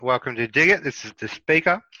Welcome to Dig It. This is the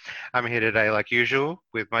speaker. I'm here today, like usual,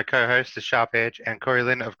 with my co-host, the Sharp Edge, and Corey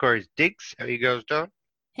Lynn of Corey's Digs. How are you girls doing?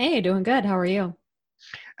 Hey, doing good. How are you?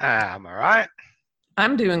 I'm all right.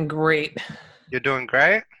 I'm doing great. You're doing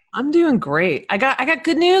great? I'm doing great. I got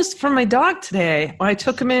good news from my dog today. When I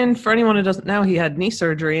took him in, for anyone who doesn't know, he had knee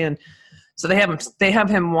surgery, and so they have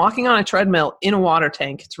him walking on a treadmill in a water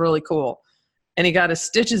tank. It's really cool. And he got his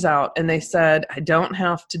stitches out, and they said I don't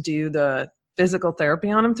have to do the physical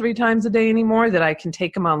therapy on him 3 times a day anymore, that I can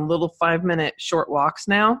take him on little 5-minute short walks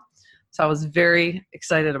now. So I was very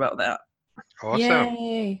excited about that. Awesome.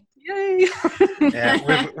 Yay.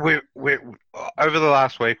 Yeah, we over the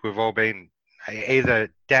last week, we've all been either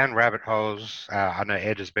down rabbit holes. I know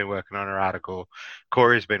Ed has been working on an article.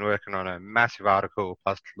 Corey's been working on a massive article,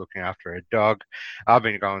 plus looking after a dog. I've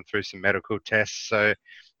been going through some medical tests. So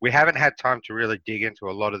we haven't had time to really dig into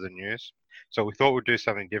a lot of the news. So we thought we'd do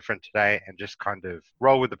something different today and just kind of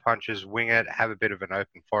roll with the punches, wing it, have a bit of an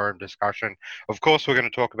open forum discussion. Of course, we're going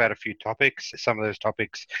to talk about a few topics. Some of those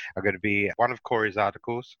topics are going to be one of Corey's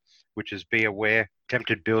articles, which is Be Aware,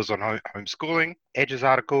 Tempted Bills on Homeschooling. Edge's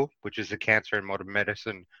article, which is the Cancer in Modern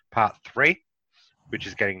Medicine, Part 3, which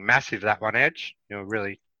is getting massive, that one, Edge. You're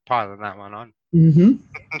really piling that one on. Mm-hmm.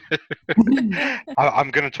 I'm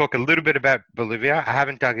going to talk a little bit about Bolivia. I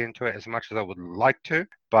haven't dug into it as much as I would like to,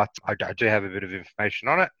 but I do have a bit of information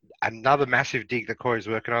on it. Another massive dig that Corey's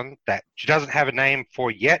working on that she doesn't have a name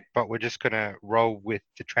for yet, but we're just going to roll with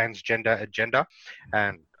the transgender agenda.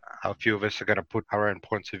 And a few of us are going to put our own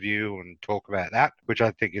points of view and talk about that, which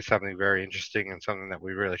I think is something very interesting and something that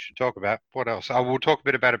we really should talk about. What else? I will talk a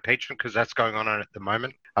bit about impeachment because that's going on at the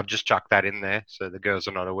moment. I've just chucked that in there so the girls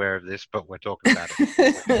are not aware of this, but we're talking about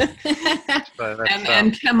it.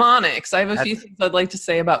 And chemonics. I have a few things I'd like to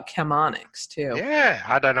say about chemonics too. Yeah,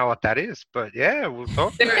 I don't know what that is, but yeah, we'll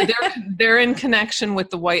talk. They're in connection with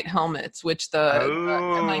the white helmets, which the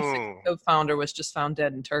MI6 co-founder was just found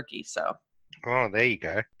dead in Turkey. So. Oh, there you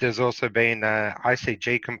go. There's also been an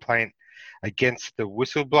ICG complaint against the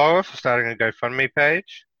whistleblower for starting a GoFundMe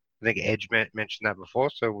page. I think Edge mentioned that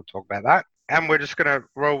before, so we'll talk about that. And we're just going to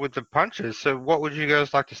roll with the punches. So what would you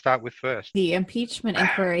guys like to start with first? The impeachment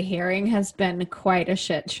inquiry hearing has been quite a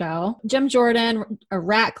shit show. Jim Jordan,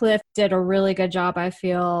 Ratcliffe did a really good job, I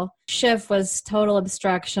feel. Schiff was total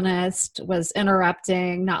obstructionist, was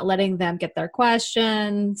interrupting, not letting them get their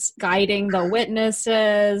questions, guiding the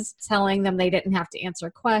witnesses, telling them they didn't have to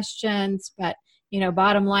answer questions. But,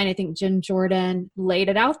 bottom line, I think Jim Jordan laid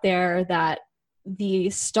it out there that the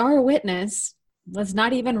star witness was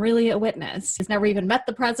not even really a witness. He's never even met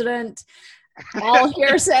the president. All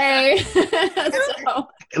hearsay. So.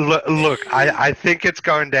 Look, I think it's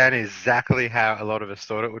going down exactly how a lot of us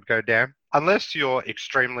thought it would go down. Unless you're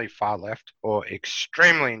extremely far left or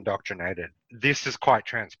extremely indoctrinated, this is quite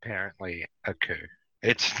transparently a coup.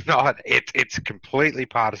 It's not. It's completely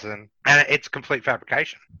partisan, and it's complete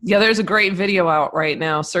fabrication. Yeah, there's a great video out right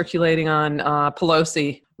now circulating on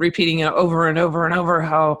Pelosi repeating it over and over and over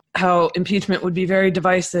how impeachment would be very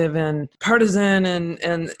divisive and partisan,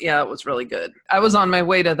 and yeah, it was really good. I was on my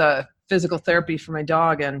way to the physical therapy for my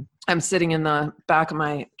dog, and I'm sitting in the back of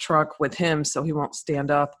my truck with him so he won't stand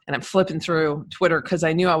up, and I'm flipping through Twitter because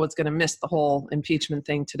I knew I was going to miss the whole impeachment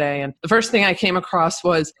thing today. And the first thing I came across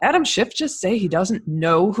was, Adam Schiff just say he doesn't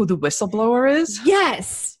know who the whistleblower is?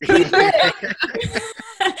 Yes, he did.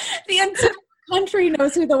 The entire country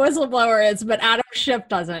knows who the whistleblower is, but Adam Schiff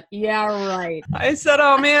doesn't. Yeah, right. I said,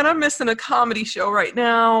 oh man, I'm missing a comedy show right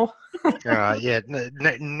now. Yeah,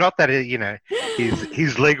 not that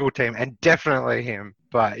his legal team, and definitely him,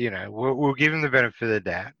 but we'll give him the benefit of the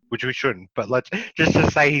doubt, which we shouldn't. But let's just to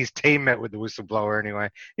say his team met with the whistleblower anyway.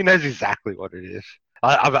 He knows exactly what it is.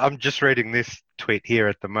 I'm just reading this tweet here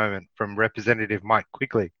at the moment from Representative Mike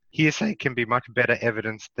Quigley. Hearsay can be much better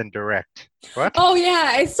evidence than direct. What? Oh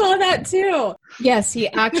yeah, I saw that too. Yes, he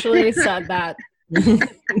actually said that.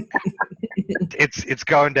 It's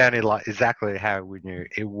going down exactly how we knew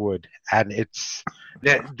it would, and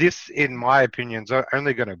this, in my opinion, is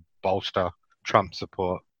only going to bolster Trump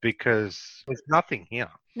support because there's nothing here.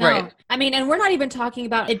 No. Right. I mean, and we're not even talking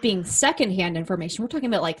about it being secondhand information. We're talking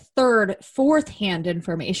about like third, fourth hand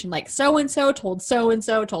information, like so-and-so told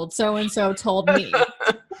so-and-so told so-and-so told me.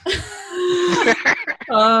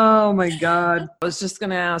 Oh my God. I was just going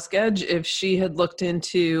to ask Edge if she had looked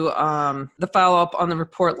into the follow-up on the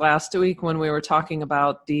report last week when we were talking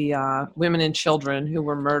about the women and children who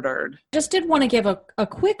were murdered. Just did want to give a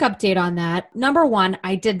quick update on that. Number one,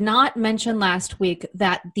 I did not mention last week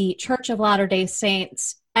that the Church of Latter-day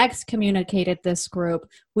Saints excommunicated this group.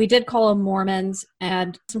 We did call them Mormons,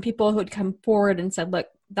 and some people who had come forward and said, look,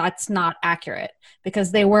 that's not accurate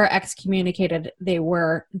because they were excommunicated, they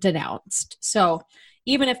were denounced. So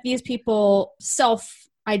even if these people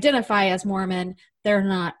self-identify as Mormon, they're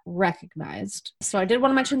not recognized. So I did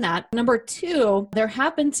want to mention that. Number 2, there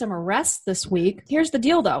have been some arrests this week. Here's the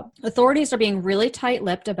deal though. Authorities are being really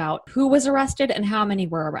tight-lipped about who was arrested and how many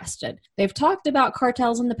were arrested. They've talked about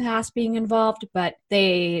cartels in the past being involved, but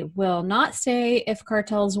they will not say if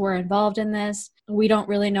cartels were involved in this. We don't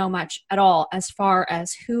really know much at all as far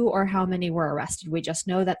as who or how many were arrested. We just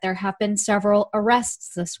know that there have been several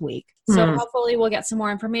arrests this week. So hopefully we'll get some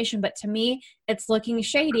more information. But to me, it's looking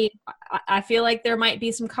shady. I feel like there might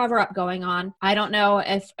be some cover-up going on. I don't know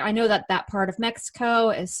I know that part of Mexico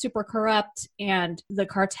is super corrupt and the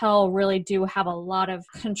cartel really do have a lot of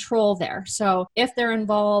control there. So if they're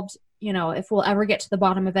involved, if we'll ever get to the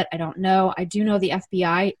bottom of it, I don't know. I do know the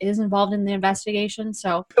FBI is involved in the investigation,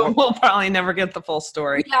 so we'll probably never get the full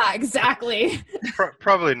story. Yeah, exactly.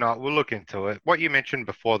 Probably not. We'll look into it. What you mentioned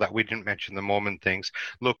before that we didn't mention the Mormon things.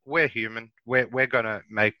 Look, we're human. We're going to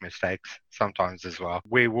make mistakes sometimes as well.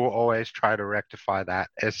 We will always try to rectify that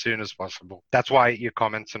as soon as possible. That's why your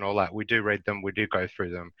comments and all that, we do read them, we do go through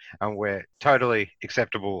them, and we're totally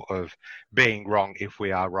acceptable of being wrong if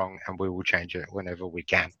we are wrong, and we will change it whenever we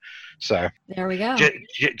can. So there we go.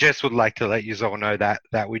 Just would like to let you all know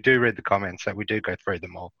that we do read the comments, that we do go through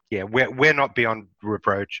them all. Yeah, we're not beyond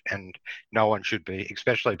reproach, and no one should be,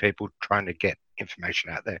 especially people trying to get information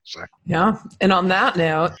out there. So yeah. And on that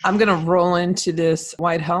note, I'm going to roll into this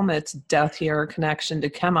White Helmet's death here connection to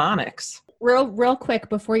Chemonics. Real quick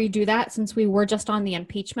before you do that, since we were just on the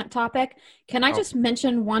impeachment topic, can I just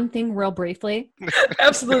mention one thing real briefly?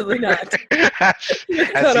 Absolutely not.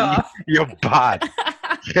 You're bad.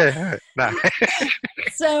 No.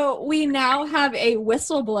 So we now have a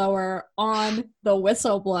whistleblower on the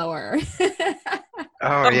whistleblower.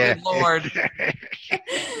 Oh yeah, Lord.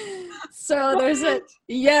 So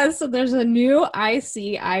there's a new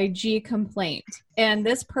ICIG complaint, and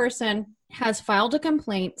this person has filed a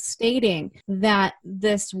complaint stating that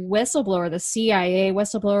this whistleblower, the CIA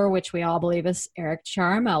whistleblower, which we all believe is Eric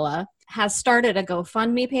Ciaramella, has started a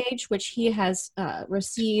GoFundMe page, which he has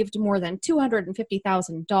received more than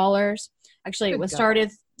 $250,000. Actually, it was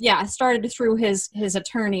started through his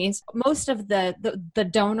attorneys. Most of the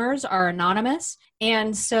donors are anonymous.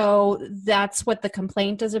 And so that's what the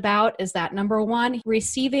complaint is about, is that number one,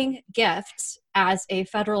 receiving gifts as a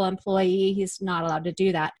federal employee, he's not allowed to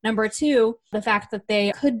do that. Number two, the fact that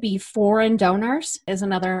they could be foreign donors is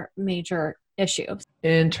another major issue.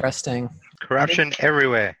 Interesting. Corruption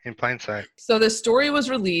everywhere in plain sight. So this story was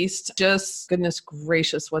released just, goodness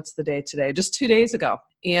gracious, what's the day today? Just 2 days ago.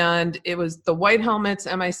 And it was the White Helmet's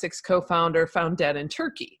MI6 co-founder found dead in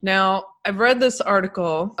Turkey. Now, I've read this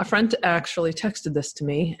article. A friend actually texted this to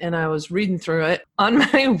me, and I was reading through it. On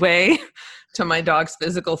my way to my dog's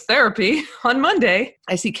physical therapy on Monday,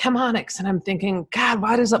 I see Chemonics, and I'm thinking, God,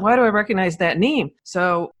 why do I recognize that name?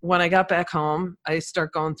 So when I got back home, I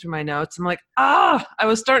start going through my notes. I'm like, I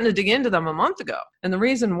was starting to dig into them a month ago. And the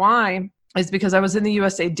reason why is because I was in the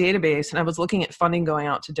USAID database and I was looking at funding going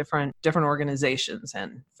out to different organizations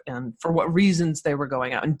and for what reasons they were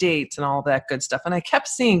going out and dates and all that good stuff. And I kept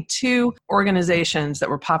seeing two organizations that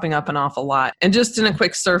were popping up an awful lot. And just in a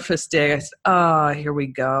quick surface dig, I said, here we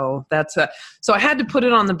go. So I had to put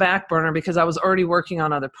it on the back burner because I was already working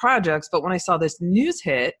on other projects. But when I saw this news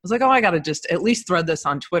hit, I was like, I got to just at least thread this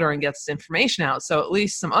on Twitter and get this information out. So at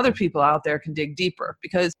least some other people out there can dig deeper,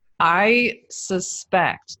 because I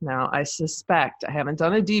suspect, I haven't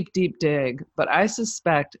done a deep dig, but I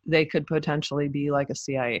suspect they could potentially be like a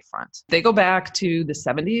CIA front. They go back to the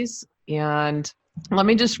 70s, and let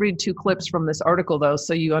me just read two clips from this article, though,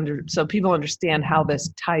 so people understand how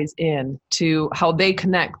this ties in to how they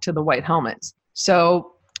connect to the White Helmets.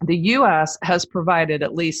 So the U.S. has provided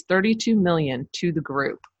at least $32 million to the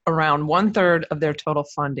group, around 1/3 of their total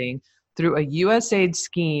funding, through a USAID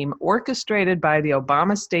scheme orchestrated by the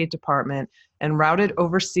Obama State Department and routed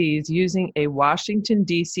overseas using a Washington,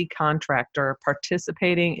 D.C. contractor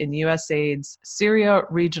participating in USAID's Syria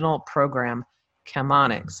Regional Program,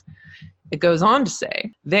 Chemonics. It goes on to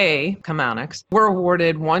say, Chemonics, were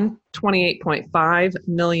awarded $128.5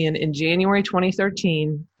 million in January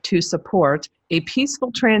 2013 to support a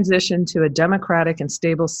peaceful transition to a democratic and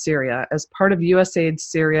stable Syria as part of USAID's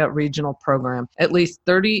Syria Regional Program. At least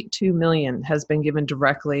 $32 million has been given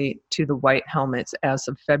directly to the White Helmets as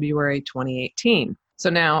of February 2018. So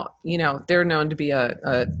now, they're known to be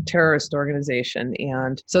a terrorist organization.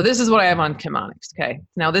 And so this is what I have on Chemonics. Okay.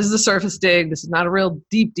 Now this is a surface dig. This is not a real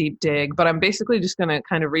deep dig, but I'm basically just going to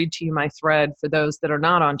kind of read to you my thread for those that are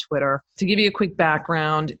not on Twitter. To give you a quick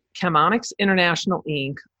background, Chemonics International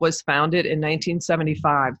Inc. was founded in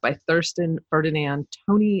 1975 by Thurston Ferdinand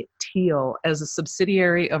Tony Teal as a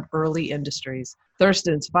subsidiary of Early Industries.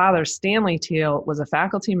 Thurston's father, Stanley Teal, was a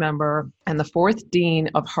faculty member and the fourth dean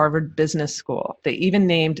of Harvard Business School. They even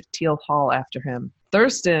named Teal Hall after him.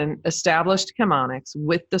 Thurston established Chemonics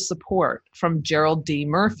with the support from Gerald D.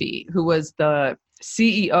 Murphy, who was the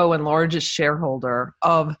CEO and largest shareholder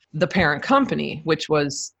of the parent company, which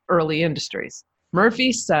was Early Industries.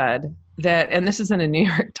 Murphy said that, and this is in a New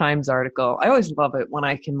York Times article, I always love it when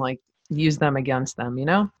I can use them against them,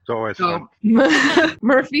 It's always fun.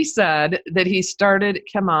 Murphy said that he started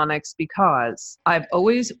Chemonics because I've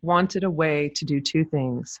always wanted a way to do two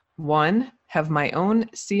things. One, have my own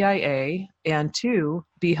CIA, and two,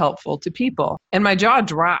 be helpful to people. And my jaw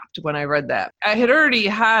dropped when I read that. I had already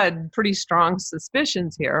had pretty strong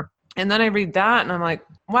suspicions here. And then I read that and I'm like,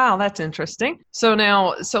 wow, that's interesting. So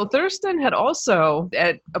Thurston had also,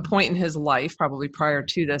 at a point in his life, probably prior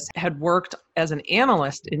to this, had worked as an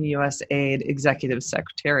analyst in USAID Executive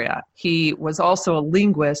Secretariat. He was also a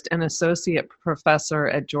linguist and associate professor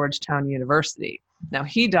at Georgetown University. Now,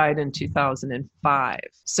 he died in 2005.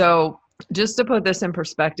 So just to put this in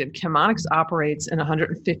perspective, Chemonics operates in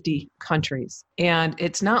 150 countries. And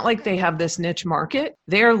it's not like they have this niche market.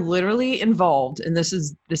 They are literally involved, and this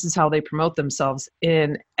is how they promote themselves,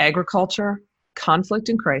 in agriculture, conflict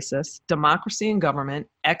and crisis, democracy and government,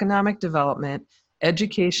 economic development,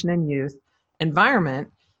 education and youth, environment,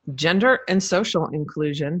 gender and social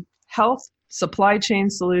inclusion, health, supply chain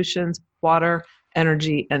solutions, water,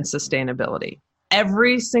 energy, and sustainability.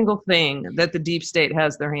 Every single thing that the deep state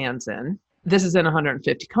has their hands in, this is in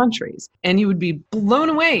 150 countries. And you would be blown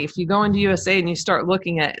away if you go into USA and you start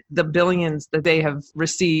looking at the billions that they have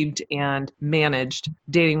received and managed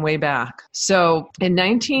dating way back. So in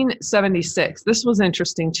 1976, this was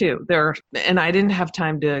interesting too. And I didn't have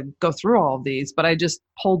time to go through all of these, but I just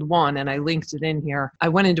pulled one and I linked it in here. I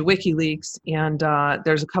went into WikiLeaks and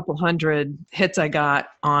there's a couple hundred hits I got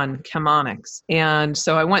on Chemonics. And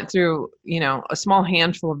so I went through, a small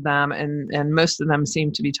handful of them, and most of them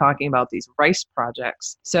seem to be talking about these rice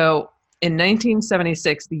projects. So in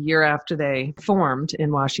 1976, the year after they formed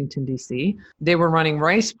in Washington, D.C., they were running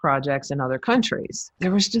rice projects in other countries.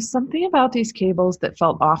 There was just something about these cables that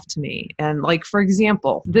felt off to me. And for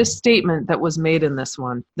example, this statement that was made in this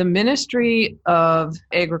one, the Ministry of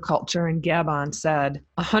Agriculture in Gabon said,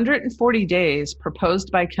 140 days proposed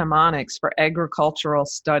by Chemonics for agricultural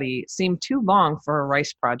study seemed too long for a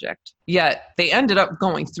rice project. Yet they ended up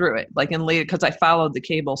going through it, because I followed the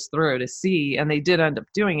cables through to see, and they did end up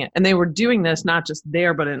doing it. And they were doing this not just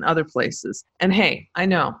there, but in other places. And hey, I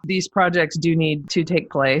know these projects do need to take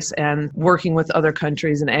place and working with other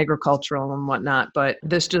countries and agricultural and whatnot, but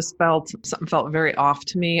this just something felt very off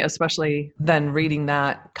to me, especially then reading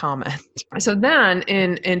that comment. So then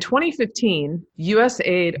in 2015,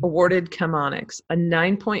 USAID awarded Chemonics a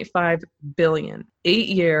 $9.5 billion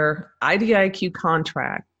 8-year IDIQ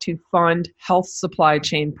contract to fund health supply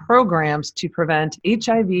chain programs to prevent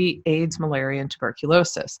HIV, AIDS, malaria, and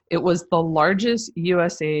tuberculosis. It was the largest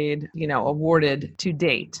USAID, awarded to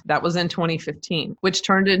date. That was in 2015, which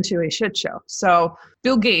turned into a shit show. So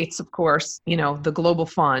Bill Gates, of course, the global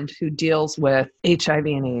fund who deals with HIV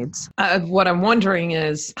and AIDS. What I'm wondering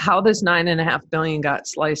is how this $9.5 billion got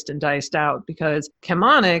sliced and diced out, because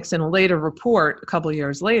Chemonics, in a later report, a couple of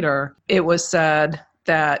years later, it was said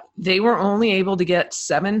that they were only able to get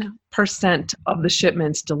 7% of the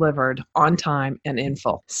shipments delivered on time and in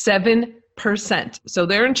full. 7%. So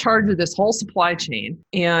they're in charge of this whole supply chain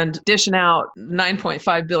and dishing out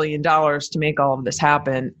 $9.5 billion to make all of this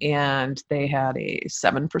happen. And they had a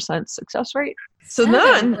 7% success rate. So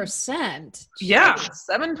 7%? Yeah,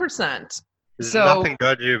 7%. There's nothing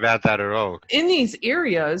dodgy about that at all. In these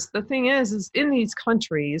areas, the thing is in these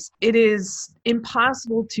countries, it is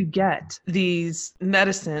impossible to get these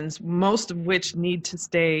medicines, most of which need to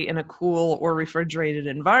stay in a cool or refrigerated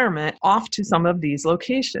environment, off to some of these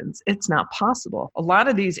locations. It's not possible. A lot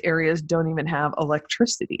of these areas don't even have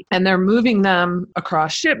electricity, and they're moving them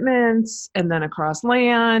across shipments and then across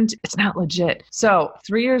land. It's not legit. So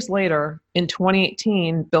 3 years later, in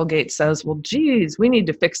 2018, Bill Gates says, well, geez, we need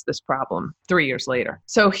to fix this problem 3 years later.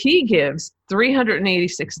 So he gives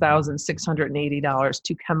 $386,680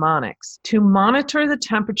 to Chemonics to monitor the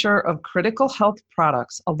temperature of critical health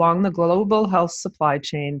products along the global health supply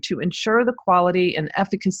chain to ensure the quality and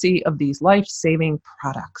efficacy of these life-saving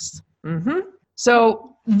products.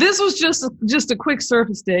 So this was just a quick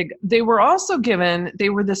surface dig. They were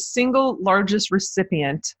the single largest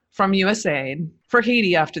recipient from USAID for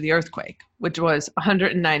Haiti after the earthquake, which was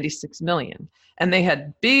 196 million. And they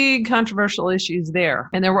had big controversial issues there.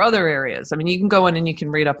 And there were other areas. I mean, you can go in and you can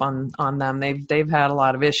read up on them. They've had a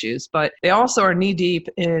lot of issues, but they also are knee deep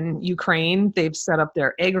in Ukraine. They've set up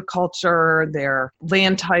their agriculture, their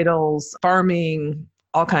land titles, farming,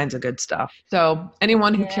 all kinds of good stuff. So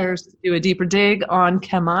anyone who cares to do a deeper dig on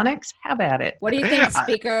chemonics, have at it. What do you think,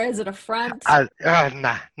 speaker? Is it a front?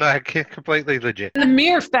 No, completely legit. The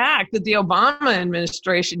mere fact that the Obama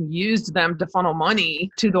administration used them to funnel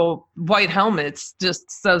money to the white helmets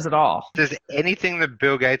just says it all. If there's anything that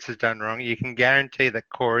Bill Gates has done wrong, you can guarantee that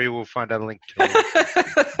Corey will find a link to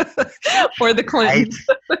it. Or the Clintons.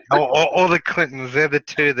 or the Clintons. They're the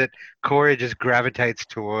two that Corey just gravitates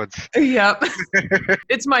towards. Yep.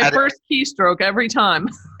 It's my first keystroke every time.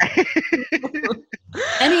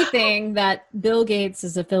 Anything that Bill Gates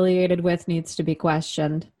is affiliated with needs to be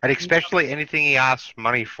questioned. And especially anything he asks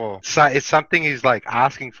money for. So it's something he's like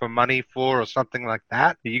asking for money for or something like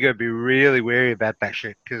that. You got to be really wary about that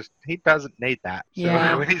shit because he doesn't need that.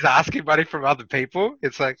 So when he's asking money from other people,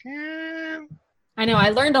 it's like, I know. I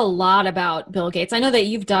learned a lot about Bill Gates. I know that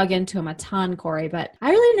you've dug into him a ton, Corey, but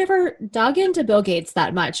I really never dug into Bill Gates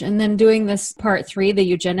that much. And then doing this part 3, the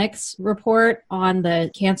Eugenics report on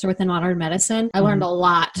the cancer within modern medicine, I learned a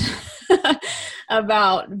lot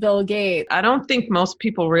about Bill Gates. I don't think most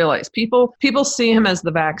people realize. People see him as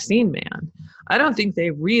the vaccine man. I don't think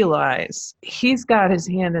they realize he's got his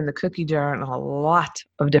hand in the cookie jar in a lot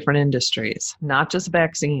of different industries, not just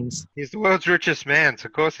vaccines. He's the world's richest man, so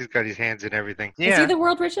of course he's got his hands in everything. Yeah. Is he the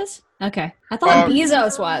world's richest? Okay. I thought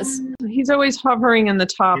Bezos was. He's always hovering in the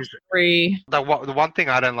top 3. The one thing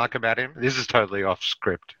I don't like about him, this is totally off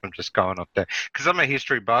script, I'm just going up there, because I'm a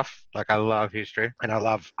history buff, like I love history, and I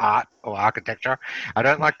love art or architecture. I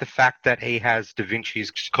don't like the fact that he has Da Vinci's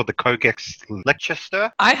called the Codex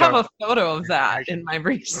Leicester. I have a photo of that in my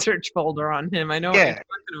research folder on him. I know what you're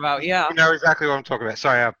talking about, yeah. You know exactly what I'm talking about.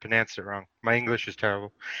 Sorry, I pronounced it wrong. My English is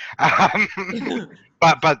terrible.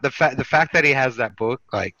 But the fact that he has that book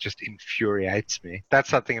just infuriates me. That's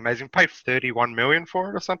something amazing. Paid $31 million for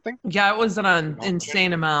it or something. Yeah, it was an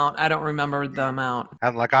insane amount. I don't remember the amount.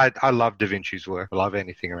 And I love Da Vinci's work. I love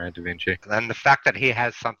anything around Da Vinci. And the fact that he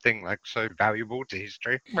has something so valuable to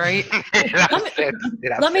history, right?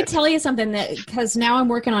 Let me tell you something because now I'm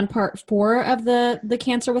working on part 4 of the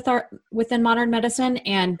cancer within modern medicine,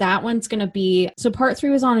 and that one's going to be part 3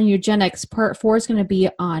 was on eugenics. Part 4 is going to be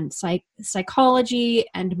on psychology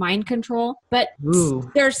and mind control. But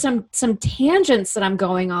there's some tangents that I'm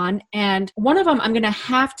going on. And one of them, I'm going to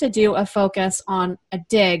have to do a focus on a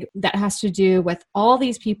dig that has to do with all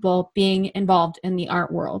these people being involved in the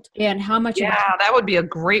art world and how much. Yeah, that would be a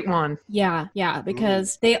great one. Yeah,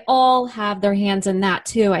 because they all have their hands in that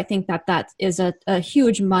too. I think that is a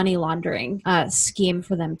huge money laundering scheme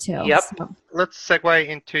for them too. Yep. So. Let's segue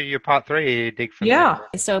into your part 3, dig from there.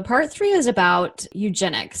 So part 3 is about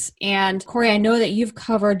eugenics. And Corey, I know that you've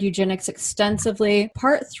covered eugenics extensively.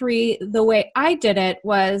 Part 3, the way I did it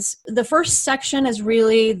was the first section is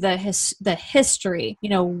really the history,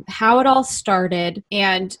 how it all started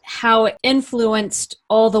and how it influenced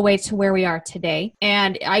all the way to where we are today.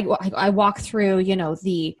 And I walk through,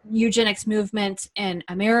 the eugenics movement in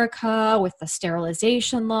America with the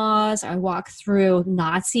sterilization laws. I walk through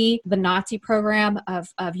the Nazi program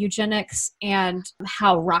of eugenics and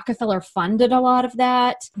how Rockefeller funded a lot of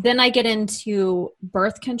that. Then I get into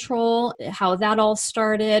birth control, how that all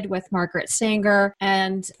started with Margaret Sanger.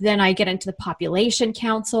 And then I get into the Population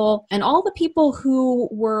Council and all the people who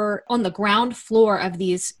were on the ground floor of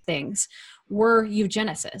these things were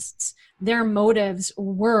eugenicists. Their motives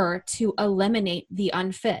were to eliminate the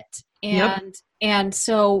unfit. And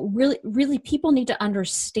so really people need to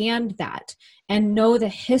understand that and know the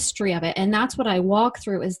history of it. And that's what I walk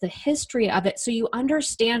through is the history of it. So you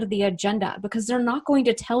understand the agenda because they're not going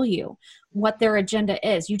to tell you what their agenda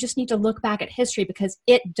is. You just need to look back at history because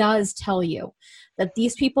it does tell you that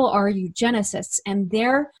these people are eugenicists and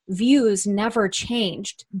their views never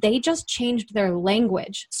changed. They just changed their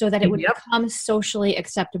language so that it would become socially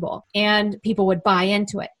acceptable and people would buy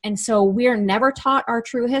into it. And so we're never taught our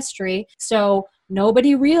true history. So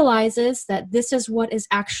nobody realizes that this is what is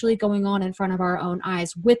actually going on in front of our own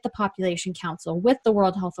eyes with the Population Council, with the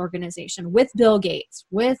World Health Organization, with Bill Gates,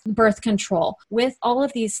 with birth control, with all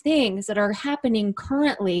of these things that are happening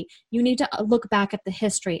currently. You need to look back at the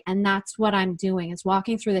history. And that's what I'm doing is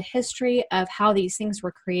walking through the history of how these things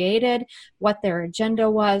were created, what their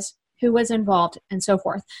agenda was, who was involved, and so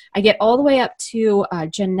forth. I get all the way up to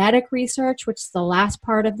genetic research, which is the last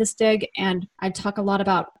part of this dig, and I talk a lot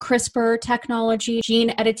about CRISPR technology,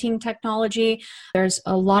 gene editing technology. There's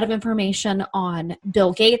a lot of information on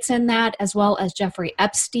Bill Gates in that, as well as Jeffrey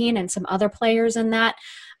Epstein and some other players in that.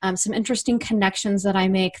 Some interesting connections that I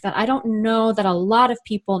make that I don't know that a lot of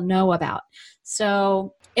people know about.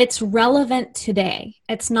 So it's relevant today.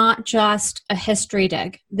 It's not just a history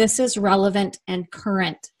dig. This is relevant and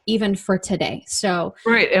current even for today. So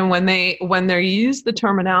right. And when they use the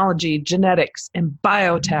terminology genetics and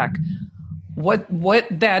biotech, what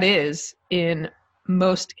that is in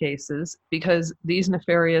most cases, because these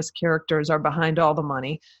nefarious characters are behind all the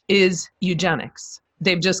money, is eugenics.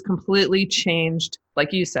 They've just completely changed,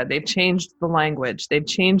 like you said, they've changed the language. They've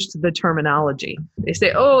changed the terminology. They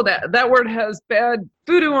say, oh, that word has bad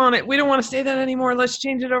voodoo on it. We don't want to say that anymore. Let's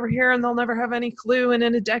change it over here, and they'll never have any clue. And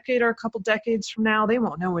in a decade or a couple decades from now, they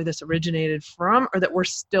won't know where this originated from, or that we're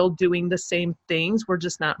still doing the same things. We're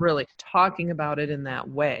just not really talking about it in that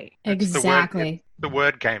way. Exactly. The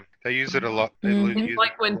word game. They use it a lot. It's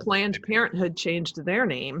like when Planned Parenthood changed their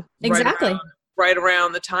name. Exactly. Right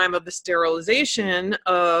around the time of the sterilization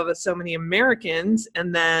of so many Americans.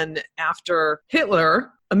 And then after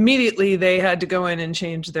Hitler, immediately they had to go in and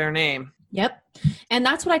change their name. Yep. And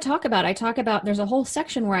that's what I talk about. There's a whole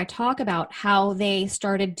section where I talk about how they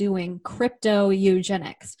started doing crypto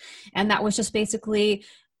eugenics. And that was just basically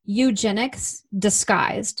eugenics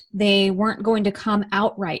disguised. They weren't going to come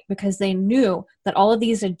outright because they knew that all of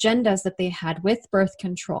these agendas that they had with birth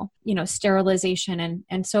control, sterilization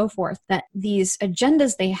and so forth, that these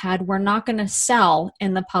agendas they had were not going to sell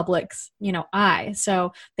in the public's, eye.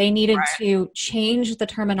 So they needed to change the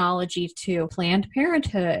terminology to Planned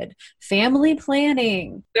Parenthood, family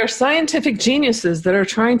planning. They're scientific geniuses that are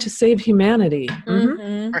trying to save humanity.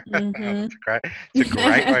 Mm-hmm, mm-hmm. It's a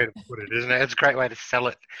great way to put it, isn't it? It's a great way to sell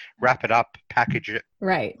it, wrap it up, package it.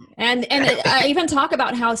 Right. And I even talk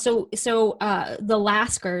about how the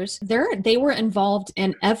Laskers, they were involved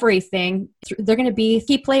in everything. They're going to be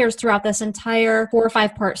key players throughout this entire 4 or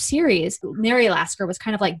 5 part series. Mary Lasker was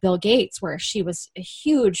kind of like Bill Gates, where she was a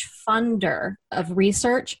huge funder of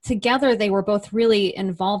research. Together, they were both really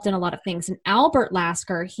involved in a lot of things. And Albert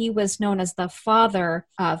Lasker, he was known as the father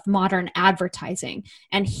of modern advertising.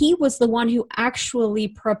 And he was the one who actually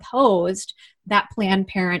proposed that Planned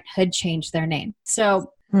Parenthood changed their name.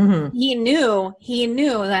 So he knew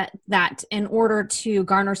that in order to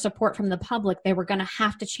garner support from the public, they were going to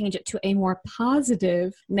have to change it to a more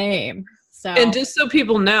positive name. So, and just so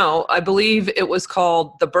people know, I believe it was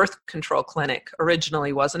called the Birth Control Clinic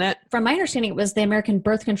originally, wasn't it? From my understanding, it was the American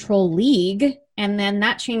Birth Control League, and then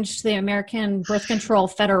that changed to the American Birth Control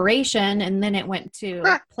Federation, and then it went to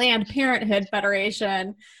Planned Parenthood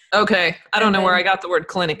Federation. Okay. I don't know where I got the word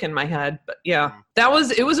clinic in my head, but yeah,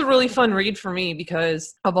 it was a really fun read for me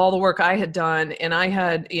because of all the work I had done, and I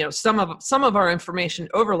had, some of our information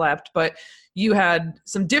overlapped, but you had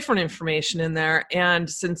some different information in there. And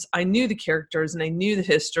since I knew the characters and I knew the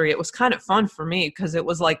history, it was kind of fun for me because it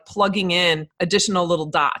was like plugging in additional little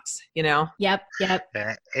dots, Yep.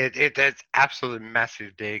 Yeah, it's absolutely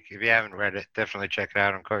massive dig. If you haven't read it, definitely check it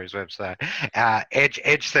out on Corey's website.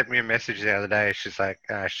 Edge sent me a message the other day. She's like,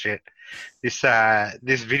 shit,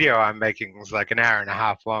 this video I'm making was like an hour and a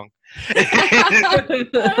half long. I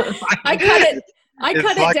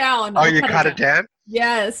cut it down. Oh, you cut it down?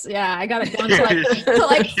 Yes, yeah, I got it down to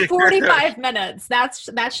like 45 minutes.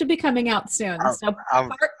 That should be coming out soon.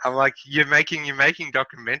 I'm like, you're making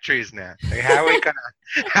documentaries now. Like, how are we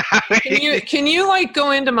gonna? Can you like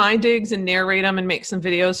go into my digs and narrate them and make some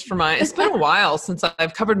videos for mine? It's been a while since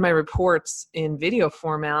I've covered my reports in video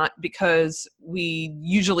format because we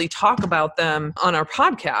usually talk about them on our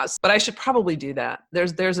podcast. But I should probably do that.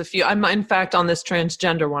 There's a few. I'm in fact on this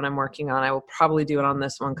transgender one I'm working on. I will probably do it on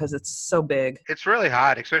this one because it's so big. It's really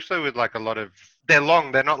hard, especially with like a lot of, they're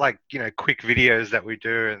long, they're not like, quick videos that we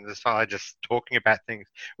do and it's not like just talking about things.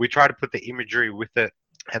 We try to put the imagery with it,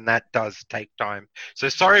 and that does take time. So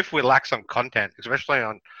sorry if we lack some content, especially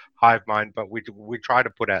on HiveMind, but we try to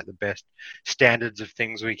put out the best standards of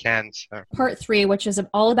things we can. So Part 3, which is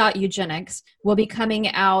all about eugenics, will be coming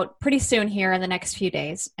out pretty soon here in the next few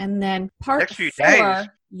days. And then Part 4, days?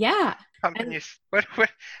 Yeah.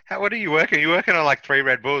 What are you working? Are you working on like 3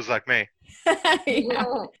 Red Bulls like me? Yeah.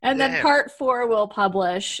 And then Part 4 will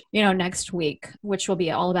publish, next week, which will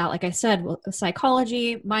be all about, like I said,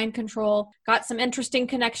 psychology, mind control. Got some interesting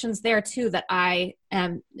connections there too that I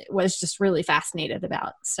was just really fascinated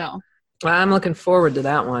about. So I'm looking forward to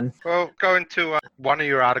that one. Well, go into one of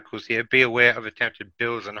your articles here. Be aware of attempted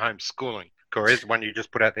bills and homeschooling. Corey, the one you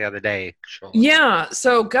just put out the other day. Sure. Yeah.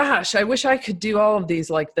 So, gosh, I wish I could do all of these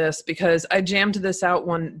like this because I jammed this out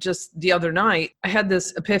one just the other night. I had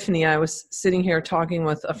this epiphany. I was sitting here talking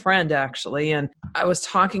with a friend, actually, and I was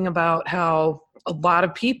talking about how a lot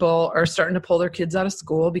of people are starting to pull their kids out of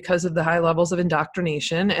school because of the high levels of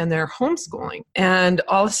indoctrination and they're homeschooling. And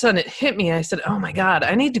all of a sudden it hit me. I said, oh my God,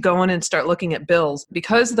 I need to go in and start looking at bills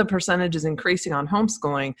because the percentage is increasing on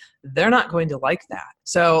homeschooling. They're not going to like that.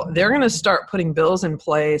 So they're going to start putting bills in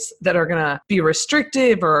place that are going to be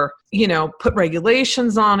restrictive or, put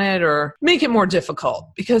regulations on it or make it more difficult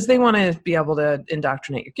because they want to be able to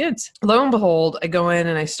indoctrinate your kids. Lo and behold, I go in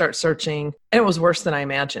and I start searching and it was worse than I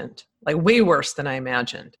imagined. Like way worse than I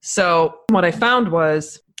imagined. So what I found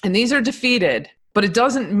was, and these are defeated, but it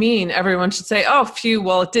doesn't mean everyone should say, oh, phew,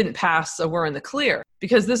 well, it didn't pass, so we're in the clear.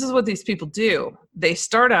 Because this is what these people do. They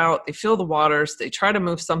start out, they feel the waters, they try to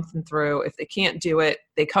move something through. If they can't do it,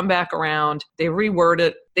 they come back around, they reword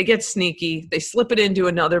it, they get sneaky, they slip it into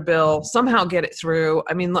another bill, somehow get it through.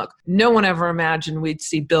 I mean, look, no one ever imagined we'd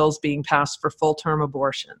see bills being passed for full-term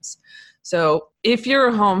abortions. So if you're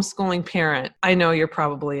a homeschooling parent, I know you're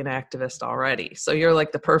probably an activist already. So you're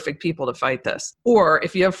like the perfect people to fight this. Or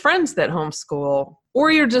if you have friends that homeschool,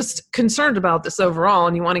 or you're just concerned about this overall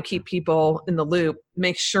and you want to keep people in the loop,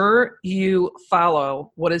 make sure you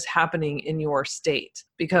follow what is happening in your state.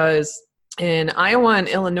 Because in Iowa and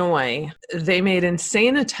Illinois, they made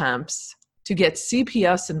insane attempts to get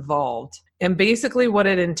CPS involved. And basically what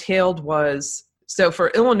it entailed was, so for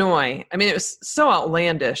Illinois, I mean, it was so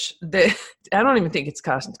outlandish that I don't even think it's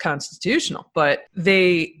constitutional, but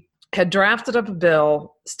they had drafted up a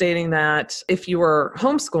bill stating that if you were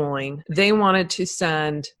homeschooling, they wanted to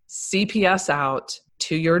send CPS out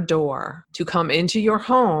to your door to come into your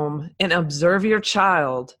home and observe your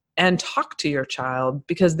child and talk to your child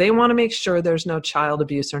because they want to make sure there's no child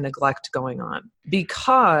abuse or neglect going on.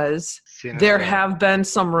 Because there have been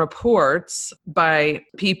some reports by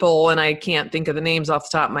people, and I can't think of the names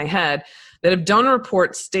off the top of my head, that have done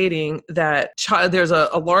reports stating that there's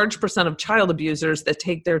a large percent of child abusers that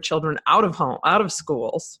take their children out of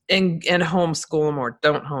schools and homeschool them or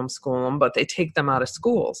don't homeschool them, but they take them out of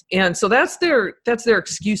schools. And so that's their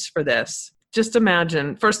excuse for this. Just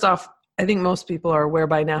imagine, first off, I think most people are aware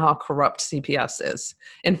by now how corrupt CPS is.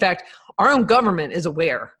 In fact, our own government is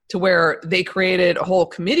aware to where they created a whole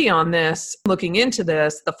committee on this, looking into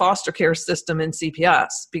this, the foster care system in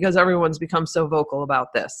CPS, because everyone's become so vocal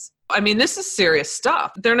about this. I mean, this is serious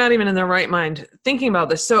stuff. They're not even in their right mind thinking about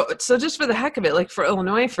this. So just for the heck of it, like for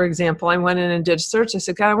Illinois, for example, I went in and did a search. I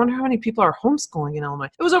said, God, I wonder how many people are homeschooling in Illinois.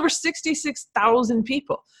 It was over 66,000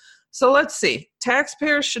 people. So let's see.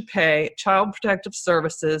 Taxpayers should pay Child Protective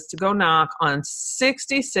Services to go knock on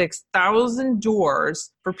 66,000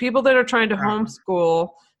 doors for people that are trying to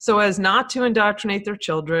homeschool so as not to indoctrinate their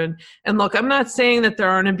children. And look, I'm not saying that there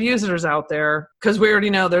aren't abusers out there because we already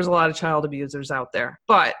know there's a lot of child abusers out there.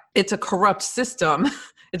 But it's a corrupt system.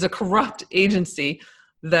 It's a corrupt agency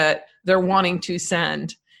that they're wanting to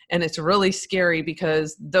send. And it's really scary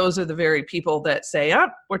because those are the very people that say,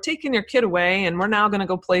 we're taking your kid away and we're now going to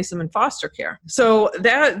go place him in foster care. So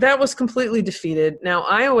that was completely defeated. Now,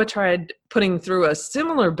 Iowa tried putting through a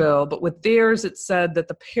similar bill, but with theirs, it said that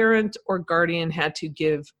the parent or guardian had to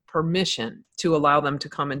give permission to allow them to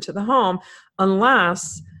come into the home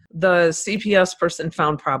unless the CPS person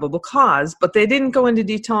found probable cause, but they didn't go into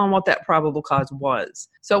detail on what that probable cause was.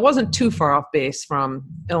 So it wasn't too far off base from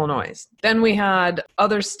Illinois. Then we had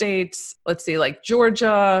other states, let's see, like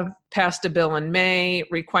Georgia passed a bill in May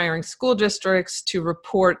requiring school districts to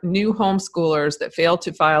report new homeschoolers that fail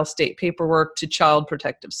to file state paperwork to Child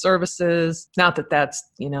Protective Services. Not that that's,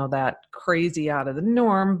 that crazy out of the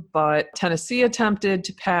norm, but Tennessee attempted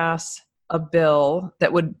to pass a bill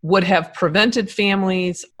that would have prevented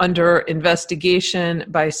families under investigation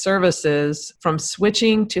by services from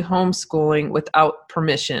switching to homeschooling without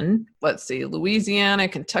permission. Let's see, Louisiana,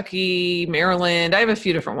 Kentucky, Maryland. I have a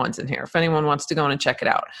few different ones in here if anyone wants to go in and check it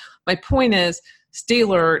out. My point is, stay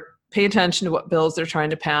alert, pay attention to what bills they're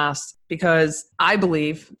trying to pass, because I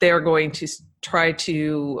believe they are going to try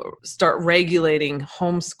to start regulating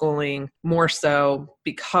homeschooling more so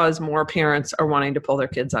because more parents are wanting to pull their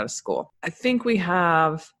kids out of school. I think we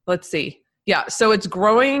have, let's see. Yeah, so it's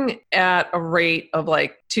growing at a rate of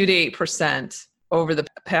like 2 to 8% over the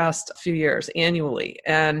past few years annually.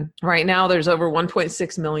 And right now there's over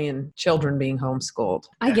 1.6 million children being homeschooled.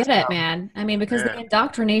 I get it, man. I mean, because the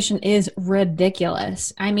indoctrination is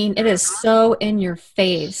ridiculous. I mean, it is so in your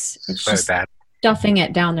face. It's so just bad. Stuffing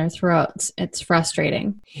it down their throats. It's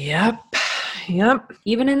frustrating. Yep. Yep.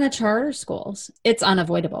 Even in the charter schools, it's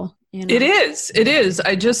unavoidable. You know? It is.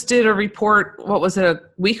 I just did a report, what was it, a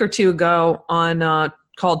week or two ago on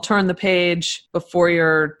called Turn the Page Before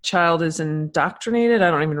Your Child is Indoctrinated.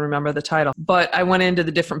 I don't even remember the title. But I went into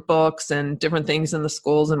the different books and different things in the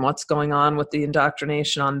schools and what's going on with the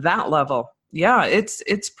indoctrination on that level. Yeah,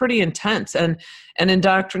 it's pretty intense. And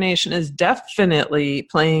indoctrination is definitely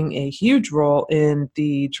playing a huge role in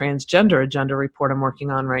the transgender agenda report I'm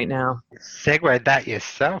working on right now. Segwayed that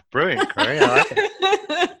yourself. Brilliant, Corey. I like it.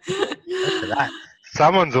 Look at that.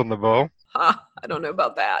 Someone's on the ball. I don't know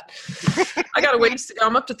about that. I got a ways to go.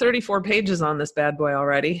 I'm up to 34 pages on this bad boy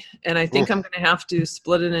already, and I think I'm going to have to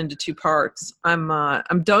split it into 2 parts. I'm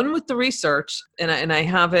done with the research, and I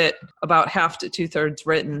have it about half to 2/3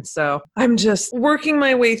 written. So I'm just working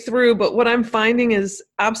my way through. But what I'm finding is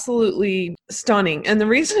absolutely stunning, and the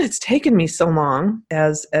reason it's taken me so long,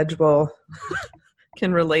 as Edge will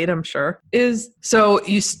can relate, I'm sure, is so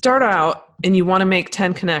you start out and you want to make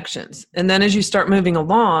 10 connections, and then as you start moving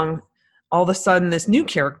along, all of a sudden this new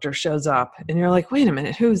character shows up and you're like, wait a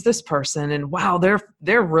minute, who's this person? And wow,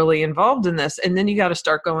 they're really involved in this. And then you got to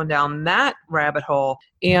start going down that rabbit hole.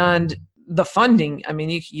 And the funding, I mean,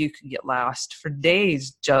 you could get lost for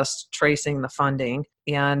days just tracing the funding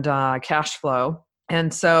and cash flow.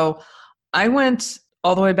 And so I went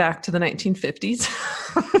all the way back to the 1950s.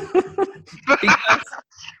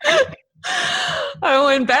 I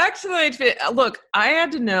went back to the 1950s. Look, I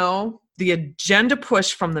had to know the agenda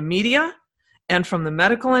push from the media and from the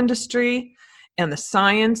medical industry and the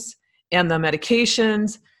science and the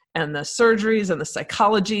medications and the surgeries and the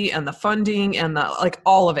psychology and the funding and the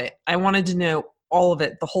all of it. I wanted to know all of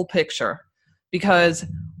it, the whole picture, because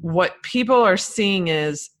what people are seeing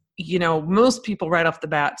is, most people right off the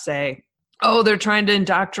bat say, oh, they're trying to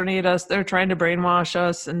indoctrinate us, they're trying to brainwash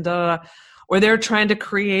us, and or they're trying to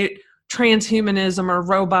create transhumanism or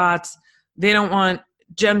robots. They don't want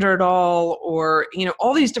gender at all, or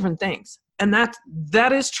all these different things. And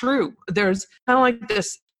that is true. There's kind of like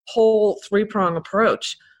this whole 3-prong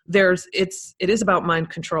approach. It is about mind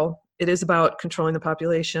control. It is about controlling the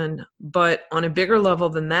population. But on a bigger level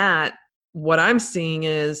than that, what I'm seeing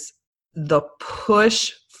is the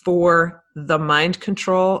push for the mind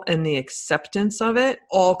control and the acceptance of it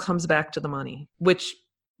all comes back to the money, which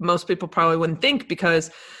most people probably wouldn't think, because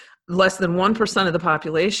less than 1% of the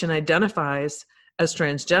population identifies as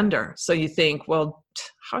transgender. So you think, well,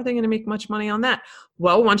 how are they going to make much money on that?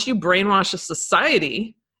 Well, once you brainwash a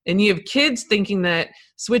society and you have kids thinking that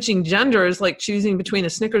switching gender is like choosing between a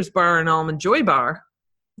Snickers bar and an Almond Joy bar,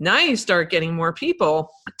 now you start getting more people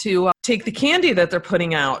to take the candy that they're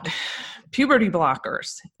putting out, puberty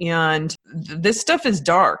blockers. And this stuff is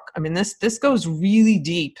dark. I mean, this goes really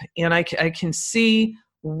deep. And I can see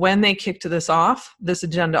when they kicked this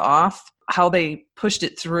agenda off, how they pushed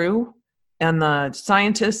it through. And the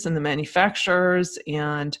scientists and the manufacturers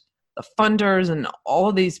and the funders and all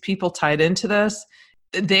of these people tied into this,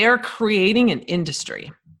 they are creating an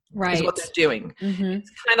industry. Right. Is what they're doing. Mm-hmm.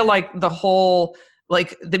 It's kind of like the whole,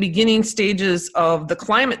 the beginning stages of the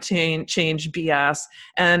climate change BS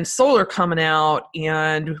and solar coming out,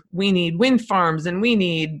 and we need wind farms and we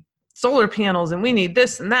need solar panels and we need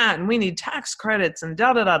this and that and we need tax credits and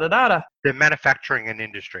da-da-da-da-da. They're manufacturing an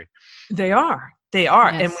industry. They are.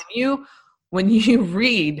 Yes. And when you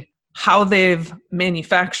read how they've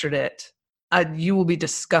manufactured it, you will be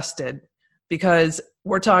disgusted, because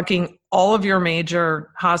we're talking all of your major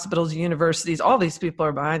hospitals, universities, all these people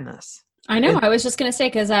are behind this. I know. I was just going to say,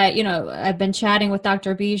 because I've been chatting with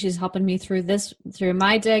Dr. B. She's helping me through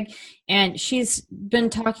my dig, and she's been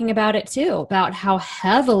talking about it too, about how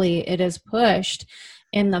heavily it is pushed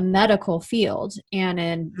in the medical field and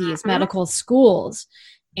in these medical schools.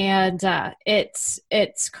 And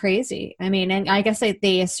it's crazy. I mean, and I guess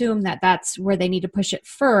they assume that that's where they need to push it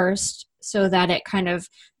first, so that it kind of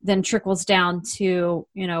then trickles down to,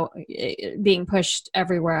 being pushed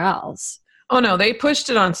everywhere else. Oh, no, they pushed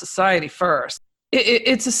it on society first.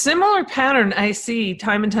 It's a similar pattern I see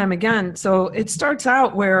time and time again. So it starts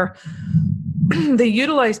out where they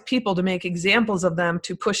utilize people to make examples of them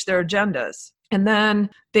to push their agendas. And then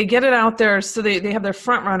they get it out there, so they have their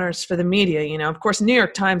front runners for the media. Of course, New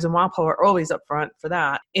York Times and WAPO are always up front for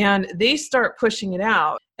that. And they start pushing it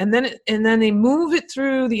out. And then they move it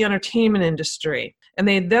through the entertainment industry. And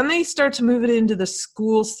then they start to move it into the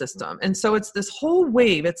school system. And so it's this whole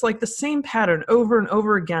wave. It's like the same pattern over and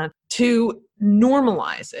over again to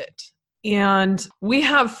normalize it. And we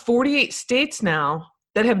have 48 states now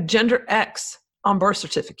that have gender X on birth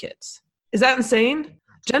certificates. Is that insane?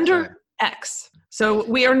 Gender X. So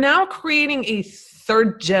we are now creating a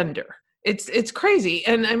third gender. It's crazy.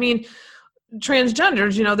 And I mean,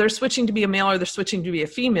 transgenders, they're switching to be a male or they're switching to be a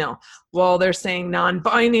female. Well, they're saying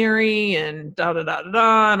non-binary and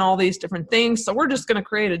da-da-da-da-da and all these different things. So we're just going to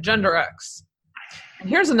create a gender X. And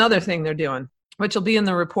here's another thing they're doing, which will be in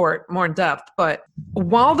the report more in depth. But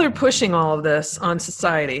while they're pushing all of this on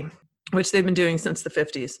society, which they've been doing since the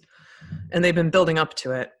 50s, and they've been building up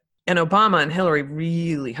to it, and Obama and Hillary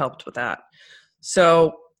really helped with that.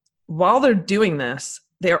 So while they're doing this,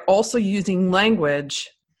 they're also using language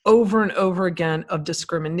over and over again of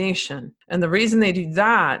discrimination. And the reason they do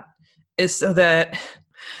that is so that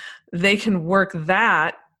they can work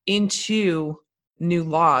that into new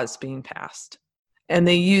laws being passed. And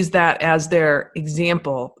they use that as their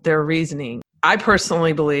example, their reasoning. I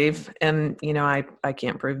personally believe, and I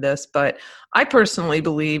can't prove this, but I personally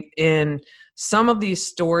believe in some of these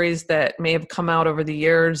stories that may have come out over the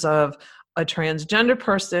years of a transgender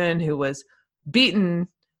person who was beaten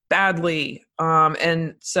badly.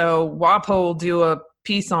 And so WAPO will do a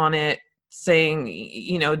piece on it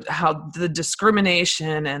saying, how the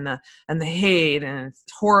discrimination and the hate, and it's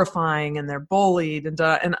horrifying, and they're bullied.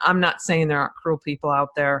 And I'm not saying there aren't cruel people out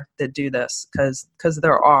there that do this, because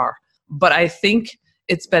there are. But I think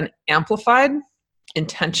it's been amplified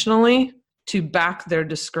intentionally to back their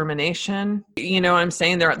discrimination. You know what I'm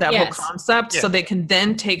saying? That whole concept. Yes. So they can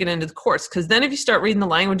then take it into the courts. Because then if you start reading the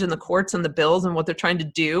language in the courts and the bills and what they're trying to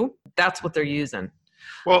do, that's what they're using.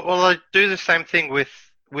 Well, they do the same thing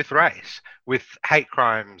with race, with hate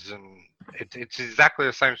crimes, and it's exactly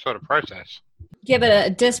the same sort of process. Give it a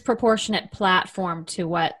disproportionate platform to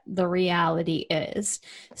what the reality is,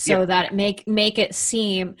 so that it make it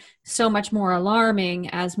seem so much more alarming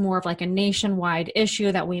as more of like a nationwide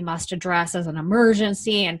issue that we must address as an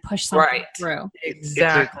emergency and push something through.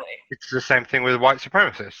 Exactly. It's the same thing with white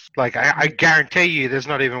supremacists. Like I guarantee you, there's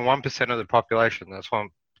not even 1% of the population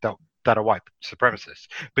that are white supremacists,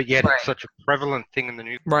 but yet it's such a prevalent thing in the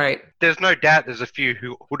news. Right. There's no doubt there's a few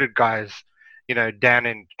hooded guys, down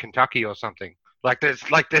in Kentucky or something. There's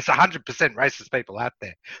 100% racist people out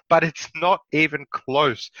there, but it's not even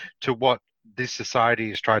close to what this society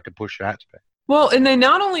has tried to push it out to be. Well, and they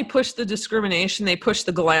not only push the discrimination, they push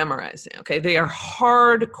the glamorizing. Okay, they are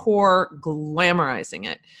hardcore glamorizing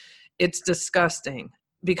it. It's disgusting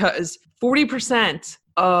because 40%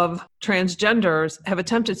 of transgenders have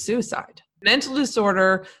attempted suicide. Mental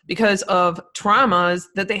disorder because of traumas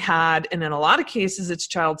that they had, and in a lot of cases it's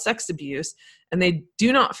child sex abuse, and they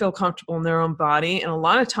do not feel comfortable in their own body, and a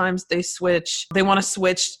lot of times they want to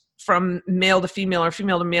switch from male to female or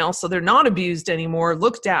female to male, so they're not abused anymore,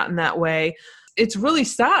 looked at in that way. It's really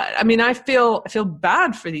sad. I mean, I feel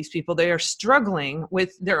bad for these people. They are struggling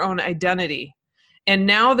with their own identity, and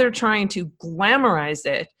now they're trying to glamorize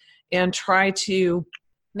it and try to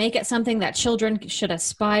make it something that children should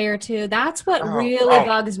aspire to. That's what really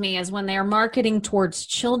bugs me, is when they're marketing towards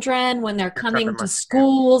children, when they're coming to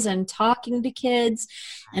schools and talking to kids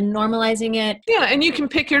and normalizing it. Yeah, and you can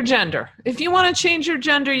pick your gender. If you want to change your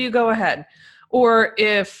gender, you go ahead. Or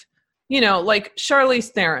if, like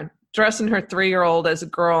Charlize Theron, dressing her 3-year-old as a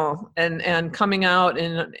girl and coming out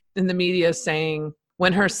in the media saying,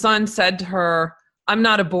 when her son said to her, "I'm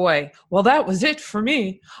not a boy." Well, that was it for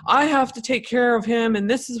me. I have to take care of him, and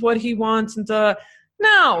this is what he wants. And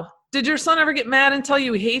now, did your son ever get mad and tell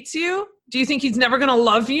you he hates you? Do you think he's never going to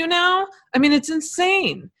love you now? I mean, it's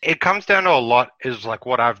insane. It comes down to a lot, is like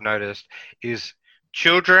what I've noticed, is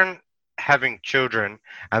children having children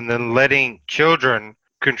and then letting children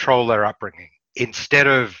control their upbringing, instead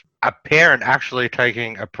of a parent actually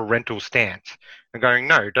taking a parental stance and going,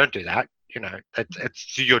 no, don't do that.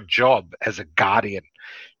 It's your job as a guardian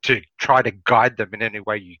to try to guide them in any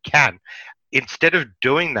way you can. Instead of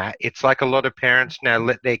doing that, it's like a lot of parents now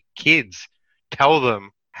let their kids tell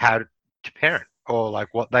them how to parent or like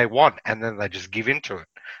what they want, and then they just give into it.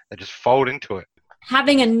 They just fold into it.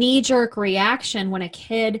 Having a knee-jerk reaction when a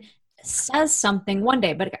kid says something one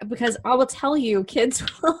day, but because I will tell you, kids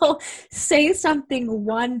will say something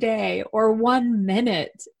one day or 1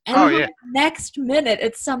 minute, and the next minute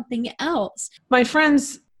it's something else. My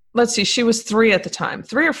friend's, let's see, she was 3 at the time,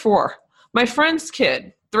 3 or 4. My friend's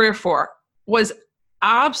kid, 3 or 4, was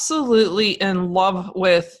absolutely in love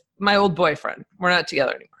with my old boyfriend. We're not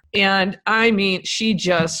together anymore. And I mean, she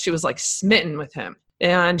was like smitten with him,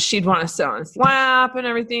 and she'd want to sit on his lap and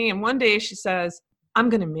everything. And one day she says, "I'm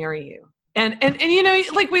going to marry you." And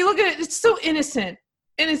like we look at it, it's so innocent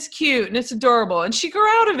and it's cute and it's adorable. And she grew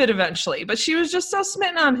out of it eventually, but she was just so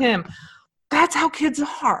smitten on him. That's how kids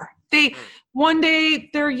are. One day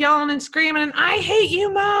they're yelling and screaming and I hate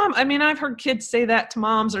you, mom. I mean, I've heard kids say that to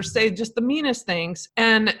moms or say just the meanest things.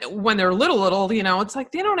 And when they're little, it's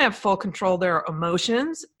like they don't have full control of their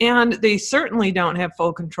emotions, and they certainly don't have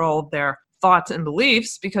full control of their thoughts and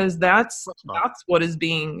beliefs, because that's what is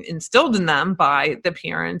being instilled in them by the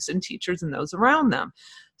parents and teachers and those around them.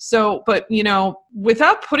 So, but,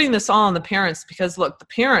 without putting this all on the parents, because look, the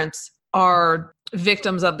parents are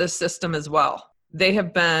victims of this system as well. They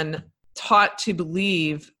have been taught to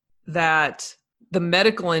believe that the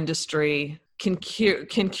medical industry can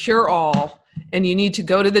cure all, and you need to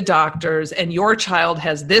go to the doctors, and your child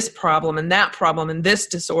has this problem and this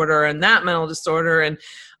disorder and that mental disorder. And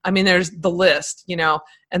I mean, there's the list,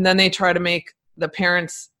 and then they try to make the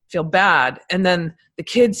parents feel bad, and then the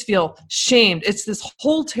kids feel shamed. It's this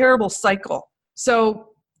whole terrible cycle. So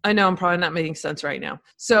I know I'm probably not making sense right now.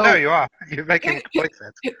 So no, you are. You're making complete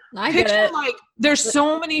sense. I get it. Like, there's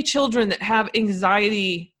so many children that have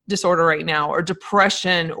anxiety disorder right now, or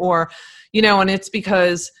depression, or, and it's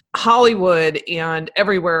because Hollywood and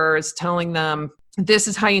everywhere is telling them, this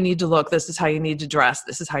is how you need to look. This is how you need to dress.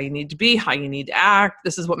 This is how you need to be, how you need to act.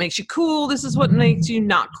 This is what makes you cool. This is what makes you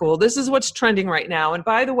not cool. This is what's trending right now. And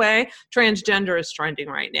by the way, transgender is trending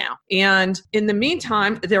right now. And in the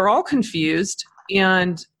meantime, they're all confused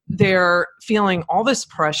and they're feeling all this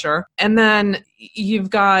pressure. And then you've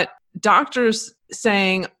got doctors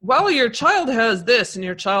saying, well, your child has this and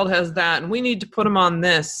your child has that, and we need to put them on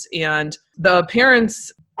this. And the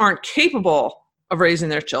parents aren't capable of raising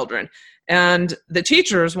their children. And the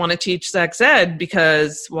teachers want to teach sex ed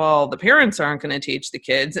because, well, the parents aren't going to teach the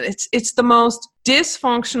kids. It's the most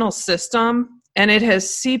dysfunctional system, and it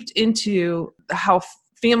has seeped into how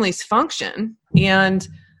families function. And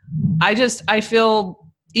I feel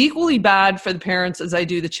equally bad for the parents as I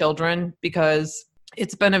do the children, because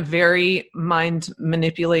it's been a very mind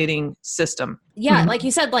manipulating system. Yeah, like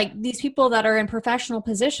you said, like these people that are in professional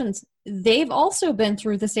positions, they've also been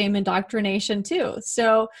through the same indoctrination too.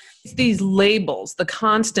 So it's these labels, the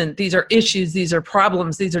constant, these are issues, these are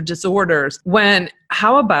problems, these are disorders. When,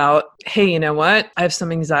 how about, hey, you know what? I have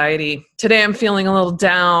some anxiety. Today I'm feeling a little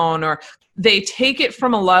down. Or they take it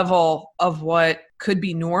from a level of what could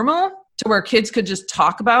be normal to where kids could just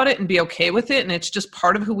talk about it and be okay with it. And it's just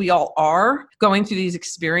part of who we all are going through these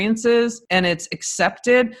experiences, and it's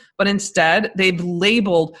accepted. But instead, they've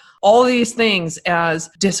labeled all these things as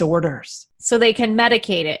disorders. So they can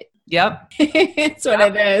medicate it. Yep. That's what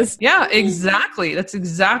it is. Yeah, exactly. That's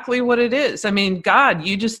exactly what it is. I mean, God,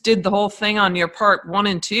 you just did the whole thing on your part 1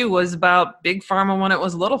 and 2 was about big pharma when it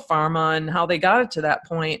was little pharma and how they got it to that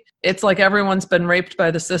point. It's like everyone's been raped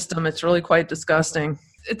by the system. It's really quite disgusting.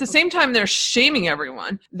 At the same time, they're shaming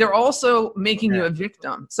everyone. They're also making you a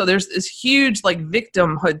victim. So there's this huge like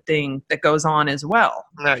victimhood thing that goes on as well.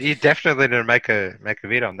 No, you definitely need to make a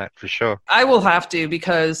video on that for sure. I will have to,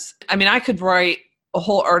 because I mean, I could write a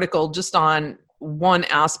whole article just on one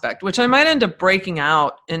aspect, which I might end up breaking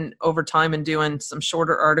out in over time and doing some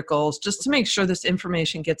shorter articles just to make sure this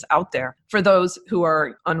information gets out there for those who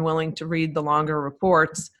are unwilling to read the longer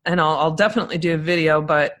reports. And I'll definitely do a video,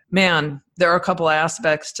 but man, there are a couple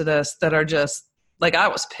aspects to this that are just like, I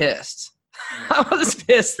was pissed. I was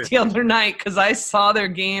pissed the other night because I saw their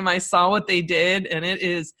game. I saw what they did, and it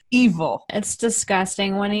is evil. It's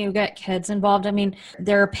disgusting when you get kids involved. I mean,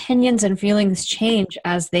 their opinions and feelings change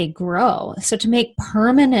as they grow. So to make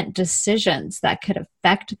permanent decisions that could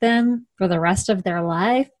affect them for the rest of their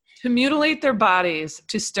life. To mutilate their bodies,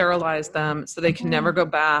 to sterilize them so they can never go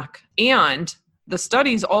back. And the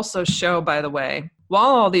studies also show, by the way, while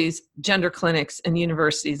all these gender clinics and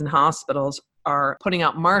universities and hospitals are putting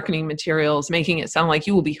out marketing materials, making it sound like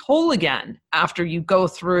you will be whole again after you go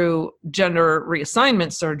through gender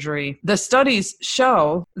reassignment surgery, the studies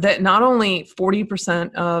show that not only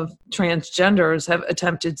 40% of transgenders have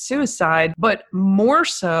attempted suicide, but more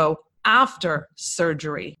so after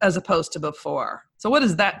surgery as opposed to before. So what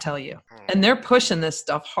does that tell you? And they're pushing this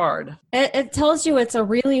stuff hard. It tells you it's a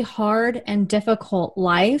really hard and difficult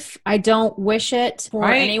life. I don't wish it for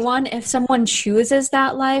anyone. If someone chooses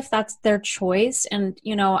that life, that's their choice. And,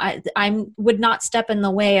 you know, I would not step in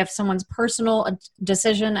the way of someone's personal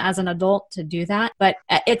decision as an adult to do that. But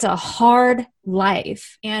it's a hard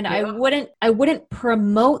life. And I wouldn't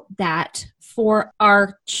promote that for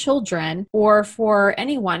our children or for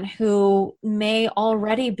anyone who may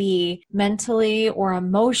already be mentally or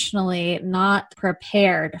emotionally not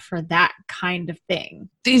prepared for that kind of thing.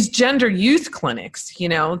 These gender youth clinics, you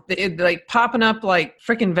know, like popping up like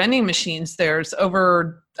freaking vending machines. There's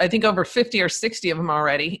over 50 or 60 of them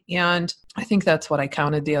already. And I think that's what I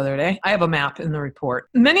counted the other day. I have a map in the report.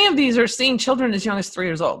 Many of these are seeing children as young as 3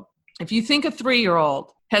 years old. If you think a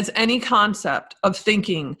 3-year-old has any concept of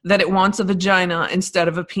thinking that it wants a vagina instead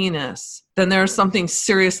of a penis, then there's something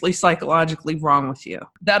seriously psychologically wrong with you.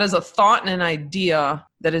 That is a thought and an idea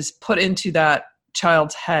that is put into that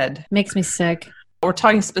child's head. Makes me sick. We're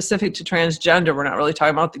talking specific to transgender. We're not really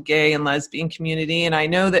talking about the gay and lesbian community. And I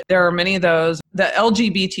know that there are many of those. The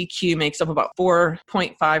LGBTQ makes up about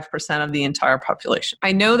 4.5% of the entire population.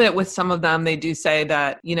 I know that with some of them, they do say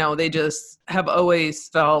that, they just have always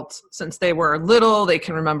felt since they were little, they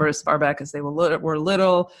can remember as far back as they were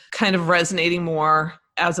little, kind of resonating more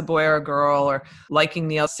as a boy or a girl, or liking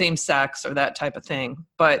the same sex or that type of thing.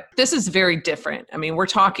 But this is very different. I mean, we're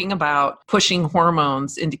talking about pushing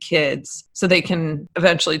hormones into kids so they can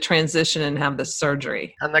eventually transition and have this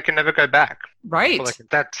surgery. And they can never go back. Right. Well,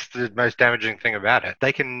 that's the most damaging thing about it.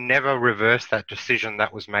 They can never reverse that decision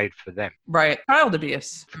that was made for them. Right. Child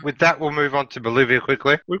abuse. With that, we'll move on to Bolivia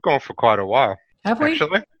quickly. We've gone for quite a while. Have we?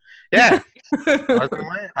 Actually. Yeah.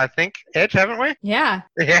 I think. Edge, haven't we? Yeah.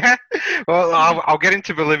 Yeah. Well, I'll get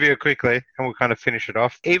into Bolivia quickly and we'll kind of finish it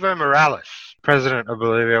off. Evo Morales, president of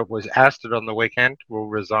Bolivia, was ousted on the weekend,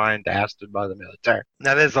 resigned, ousted by the military.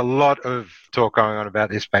 Now, there's a lot of talk going on about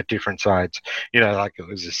this by different sides. Like it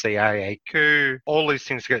was a CIA coup. All these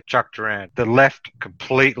things get chucked around. The left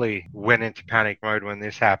completely went into panic mode when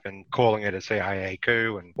this happened, calling it a CIA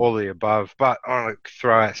coup and all the above. But I want to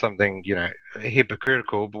throw out something,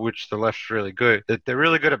 hypocritical, but which the left's really good. That they're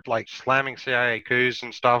really good at slamming CIA coups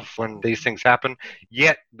and stuff when these things happen,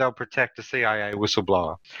 yet they'll protect the CIA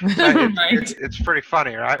whistleblower. So it's pretty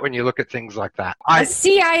funny, right? When you look at things like that. A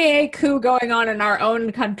CIA coup going on in our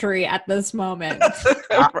own country at this moment.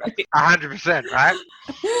 100%, right?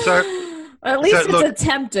 So at least it's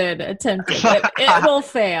attempted. It will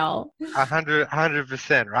fail.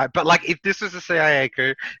 100%, right? But if this was a CIA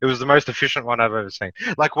coup, it was the most efficient one I've ever seen.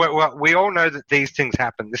 We all know that these things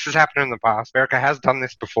happen. This has happened in the past. America has done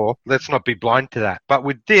this before. Let's not be blind to that. But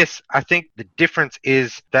with this, I think the difference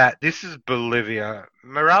is that this is Bolivia.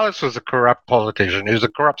 Morales was a corrupt politician. He was a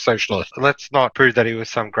corrupt socialist. Let's not prove that he was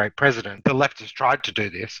some great president. The left has tried to do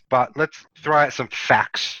this, but let's throw out some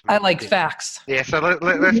facts. I like facts. Yeah, so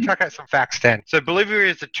let's check out some facts then. So Bolivia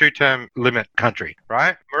is a 2-term limit country,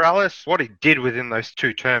 right? Morales, what he did within those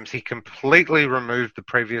 2 terms, he completely removed the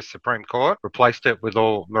previous Supreme Court, replaced it with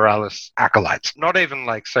all Morales acolytes. Not even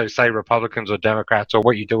say Republicans or Democrats, or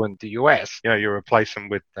what you do in the US. You replace them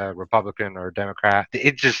with a Republican or a Democrat.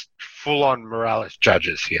 It just full-on Morales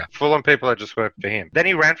judges here. Full-on people that just work for him. Then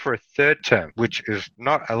he ran for a 3rd term, which is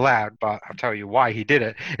not allowed, but I'll tell you why he did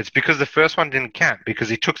it. It's because the first one didn't count, because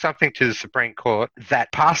he took something to the Supreme Court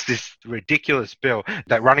that passed this ridiculous bill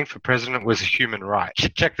that running for president was a human right.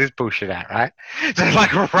 Check this bullshit out, right? So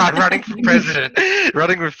running for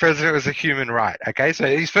president was a human right, okay? So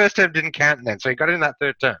his first term didn't count then, so he got in that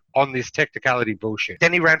 3rd term on this technicality bullshit.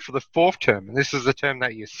 Then he ran for the 4th term, and this is the term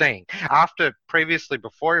that you're seeing.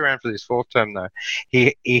 Before he ran for this 4th term, though,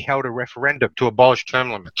 he held a referendum to abolish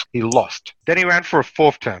term limits. He lost. Then he ran for a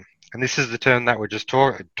 4th term, and this is the term that we're just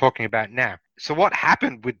talking about now. So what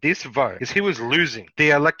happened with this vote is he was losing.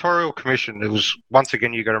 The Electoral Commission, it was, once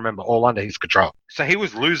again, you got to remember, all under his control. So he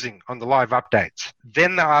was losing on the live updates.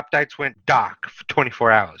 Then the updates went dark for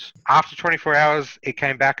 24 hours. After 24 hours, it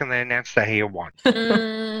came back and they announced that he had won.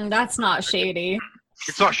 That's not shady.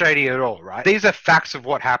 It's not shady at all, right? These are facts of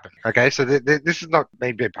what happened, okay? So this is not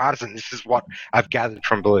me being partisan. This is what I've gathered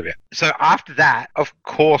from Bolivia. So after that, of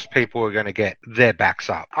course, people are going to get their backs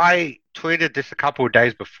up. I tweeted this a couple of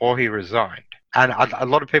days before he resigned. And a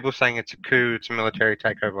lot of people saying it's a coup, it's a military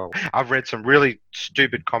takeover. I've read some really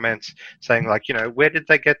stupid comments saying where did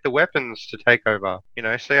they get the weapons to take over?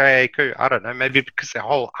 CIA coup. I don't know. Maybe because the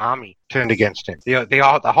whole army turned against him.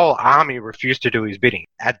 The whole army refused to do his bidding.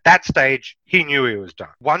 At that stage, he knew he was done.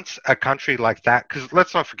 Once a country like that, because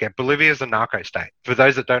let's not forget, Bolivia is a narco state. For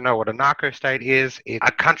those that don't know what a narco state is, it's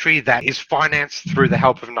a country that is financed through the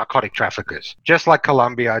help of narcotic traffickers. Just like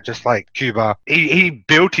Colombia, just like Cuba. He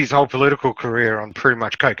built his whole political career on pretty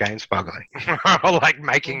much cocaine smuggling.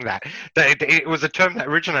 Making that. It was a term that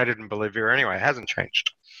originated in Bolivia anyway. It hasn't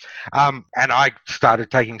changed. And I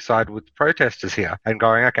started taking side with the protesters here and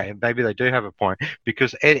going, okay, maybe they do have a point,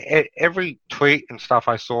 because every tweet and stuff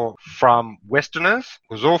I saw from Westerners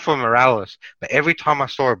was all for Morales, but every time I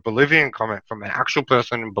saw a Bolivian comment from an actual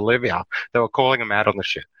person in Bolivia, they were calling him out on the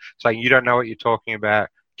shit, saying, you don't know what you're talking about,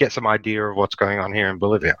 get some idea of what's going on here in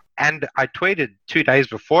Bolivia. And I tweeted 2 days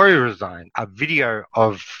before he resigned a video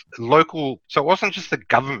of local, so it wasn't just the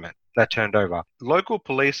government that turned over, local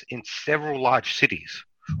police in several large cities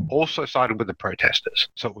also sided with the protesters.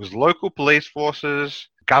 So it was local police forces,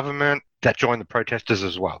 government, that joined the protesters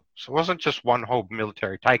as well. So it wasn't just one whole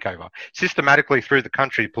military takeover. Systematically through the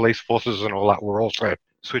country, police forces and all that were also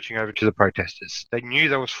switching over to the protesters. They knew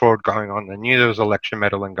there was fraud going on. They knew there was election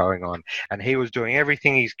meddling going on. And he was doing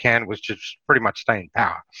everything he can was just pretty much stay in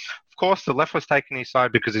power. Of course, the left was taking his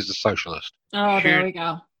side because he's a socialist. Oh, there we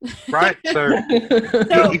go. Right? So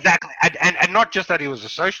exactly. And not just that he was a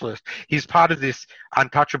socialist. He's part of this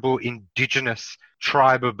untouchable indigenous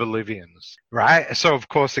tribe of Bolivians, right? So of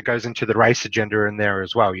course it goes into the race agenda in there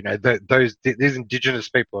as well. You know, these indigenous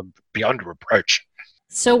people are beyond reproach.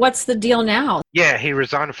 So what's the deal now? Yeah, he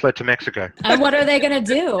resigned and fled to Mexico. And what are they going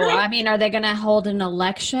to do? I mean, are they going to hold an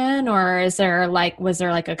election, or was there like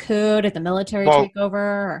a coup? Did the military take over?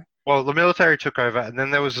 Or? Well, the military took over, and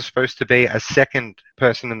then there was supposed to be a second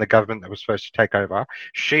person in the government that was supposed to take over.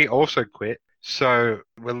 She also quit. So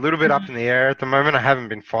we're a little bit up in the air at the moment. I haven't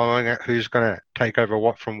been following it, who's going to take over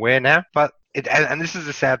what from where now. But and this is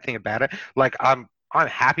the sad thing about it. Like, I'm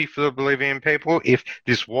happy for the Bolivian people if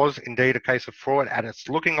this was indeed a case of fraud, and it's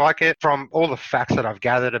looking like it. From all the facts that I've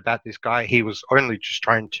gathered about this guy, he was only just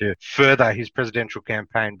trying to further his presidential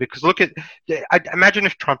campaign. Because imagine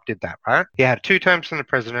if Trump did that, right? He had 2 terms in the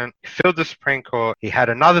president, filled the Supreme Court, he had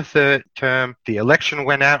another 3rd term, the election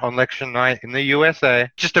went out on election night in the USA.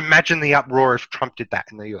 Just imagine the uproar if Trump did that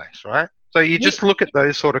in the US, right? So you just look at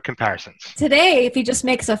those sort of comparisons. Today, if he just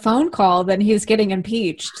makes a phone call, then he's getting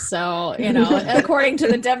impeached. So, according to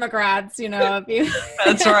the Democrats, if you...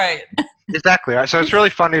 That's right. Exactly. Right. So it's really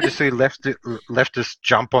funny to see leftists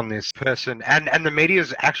jump on this person. And the media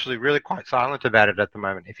is actually really quite silent about it at the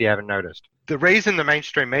moment, if you haven't noticed. The reason the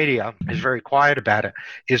mainstream media is very quiet about it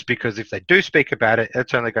is because if they do speak about it,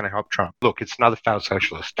 it's only going to help Trump. Look, it's another failed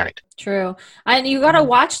socialist state. True. And you got to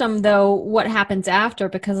watch them, though, what happens after,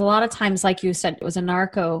 because a lot of times, like you said, it was a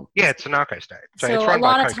narco. Yeah, it's a narco state. So it's a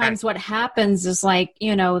lot of times what happens is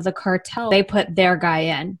the cartel, they put their guy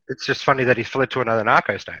in. It's just funny that he fled to another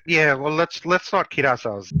narco state. Yeah, well, let's not kid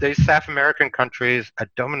ourselves. These South American countries are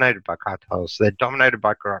dominated by cartels. They're dominated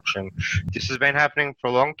by corruption. This has been happening for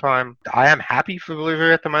a long time. I am happy for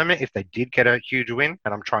Bolivia at the moment if they did get a huge win,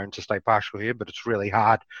 and I'm trying to stay partial here, but it's really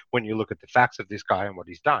hard when you look at the facts of this guy and what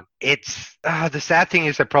he's done. It's the sad thing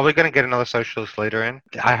is they're probably going to get another socialist leader in.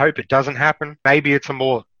 I hope it doesn't happen. Maybe it's a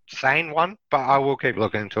more sane one, but I will keep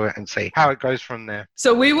looking into it and see how it goes from there.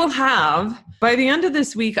 So we will have, by the end of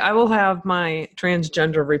this week, I will have my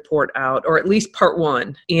transgender report out, or at least part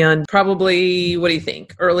 1. And probably, what do you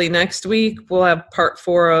think? Early next week, we'll have part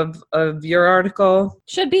 4 of your article.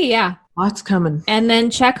 Should be, yeah. Lots coming. And then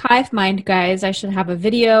check HiveMind, guys. I should have a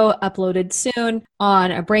video uploaded soon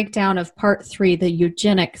on a breakdown of part 3, the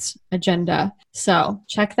eugenics agenda. So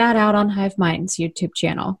check that out on HiveMind's YouTube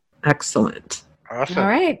channel. Excellent. Awesome.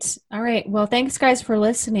 All right. Well, thanks, guys, for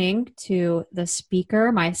listening to the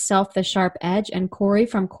speaker, myself, The Sharp Edge, and Corey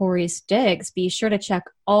from Corey's Digs. Be sure to check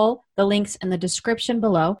all the links in the description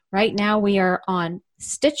below. Right now, we are on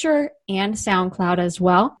Stitcher and SoundCloud as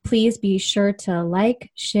well. Please be sure to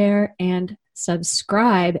like, share, and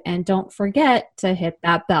subscribe. And don't forget to hit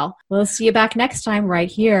that bell. We'll see you back next time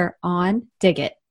right here on Dig It.